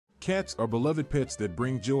Cats are beloved pets that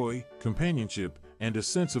bring joy, companionship, and a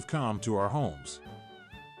sense of calm to our homes.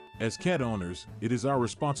 As cat owners, it is our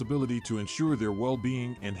responsibility to ensure their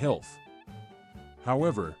well-being and health.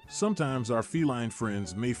 However, sometimes our feline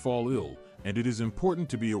friends may fall ill, and it is important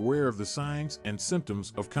to be aware of the signs and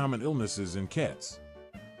symptoms of common illnesses in cats.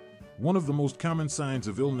 One of the most common signs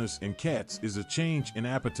of illness in cats is a change in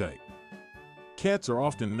appetite. Cats are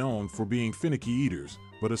often known for being finicky eaters,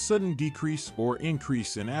 but a sudden decrease or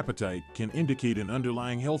increase in appetite can indicate an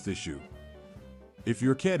underlying health issue. If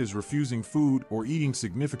your cat is refusing food or eating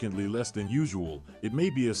significantly less than usual, it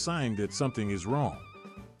may be a sign that something is wrong.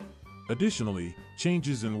 Additionally,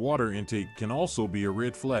 changes in water intake can also be a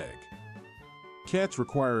red flag. Cats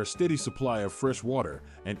require a steady supply of fresh water,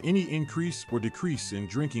 and any increase or decrease in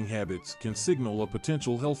drinking habits can signal a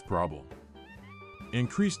potential health problem.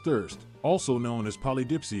 Increased thirst, also known as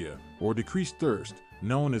polydipsia, or decreased thirst,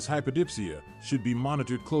 known as hypodipsia, should be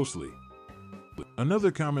monitored closely. Another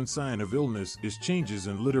common sign of illness is changes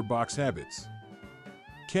in litter box habits.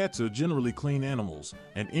 Cats are generally clean animals,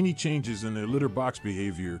 and any changes in their litter box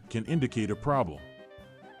behavior can indicate a problem.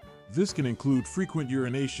 This can include frequent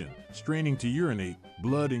urination, straining to urinate,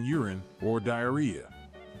 blood in urine, or diarrhea.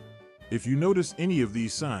 If you notice any of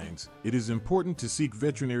these signs, it is important to seek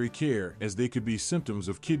veterinary care, as they could be symptoms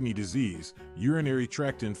of kidney disease, urinary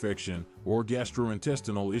tract infection, or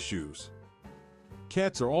gastrointestinal issues.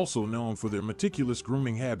 Cats are also known for their meticulous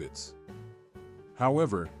grooming habits.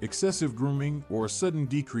 However, excessive grooming or a sudden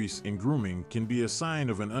decrease in grooming can be a sign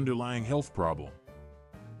of an underlying health problem.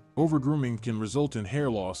 Overgrooming can result in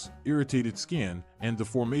hair loss, irritated skin, and the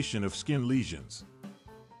formation of skin lesions.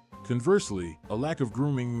 Conversely, a lack of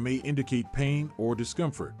grooming may indicate pain or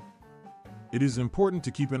discomfort. It is important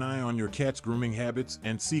to keep an eye on your cat's grooming habits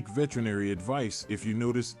and seek veterinary advice if you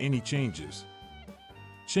notice any changes.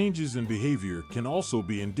 Changes in behavior can also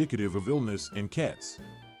be indicative of illness in cats.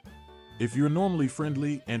 If your normally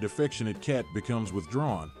friendly and affectionate cat becomes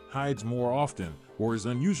withdrawn, hides more often, or is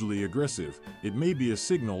unusually aggressive, it may be a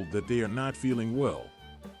signal that they are not feeling well.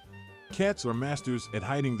 Cats are masters at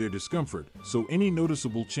hiding their discomfort, so any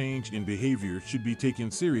noticeable change in behavior should be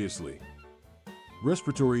taken seriously.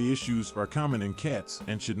 Respiratory issues are common in cats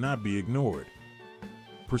and should not be ignored.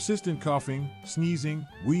 Persistent coughing, sneezing,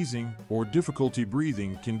 wheezing, or difficulty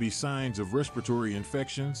breathing can be signs of respiratory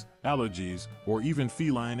infections, allergies, or even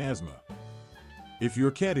feline asthma. If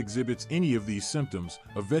your cat exhibits any of these symptoms,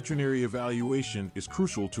 a veterinary evaluation is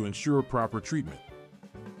crucial to ensure proper treatment.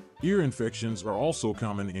 Ear infections are also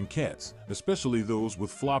common in cats, especially those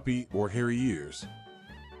with floppy or hairy ears.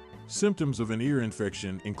 Symptoms of an ear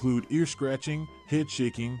infection include ear scratching, head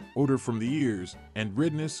shaking, odor from the ears, and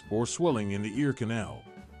redness or swelling in the ear canal.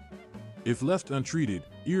 If left untreated,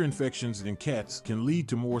 ear infections in cats can lead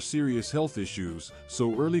to more serious health issues,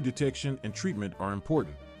 so early detection and treatment are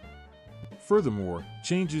important. Furthermore,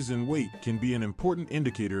 changes in weight can be an important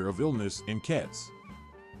indicator of illness in cats.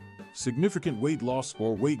 Significant weight loss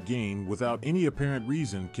or weight gain without any apparent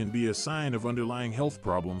reason can be a sign of underlying health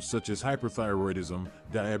problems such as hyperthyroidism,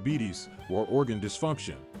 diabetes, or organ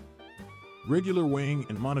dysfunction. Regular weighing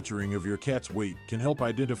and monitoring of your cat's weight can help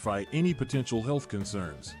identify any potential health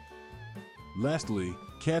concerns. Lastly,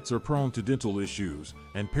 cats are prone to dental issues,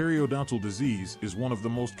 and periodontal disease is one of the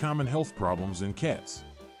most common health problems in cats.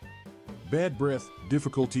 Bad breath,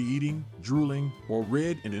 difficulty eating, drooling, or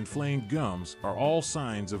red and inflamed gums are all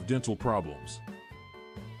signs of dental problems.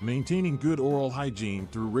 Maintaining good oral hygiene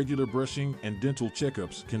through regular brushing and dental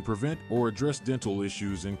checkups can prevent or address dental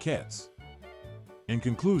issues in cats. In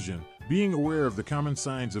conclusion, being aware of the common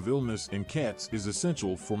signs of illness in cats is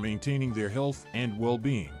essential for maintaining their health and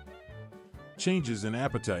well-being. Changes in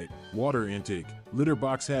appetite, water intake, litter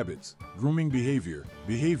box habits, grooming behavior,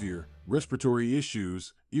 respiratory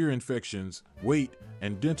issues, ear infections, weight,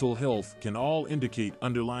 and dental health can all indicate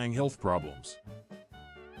underlying health problems.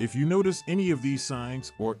 If you notice any of these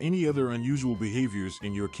signs or any other unusual behaviors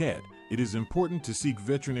in your cat, it is important to seek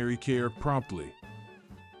veterinary care promptly.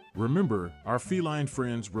 Remember, our feline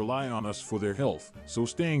friends rely on us for their health, so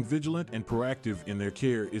staying vigilant and proactive in their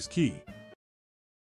care is key.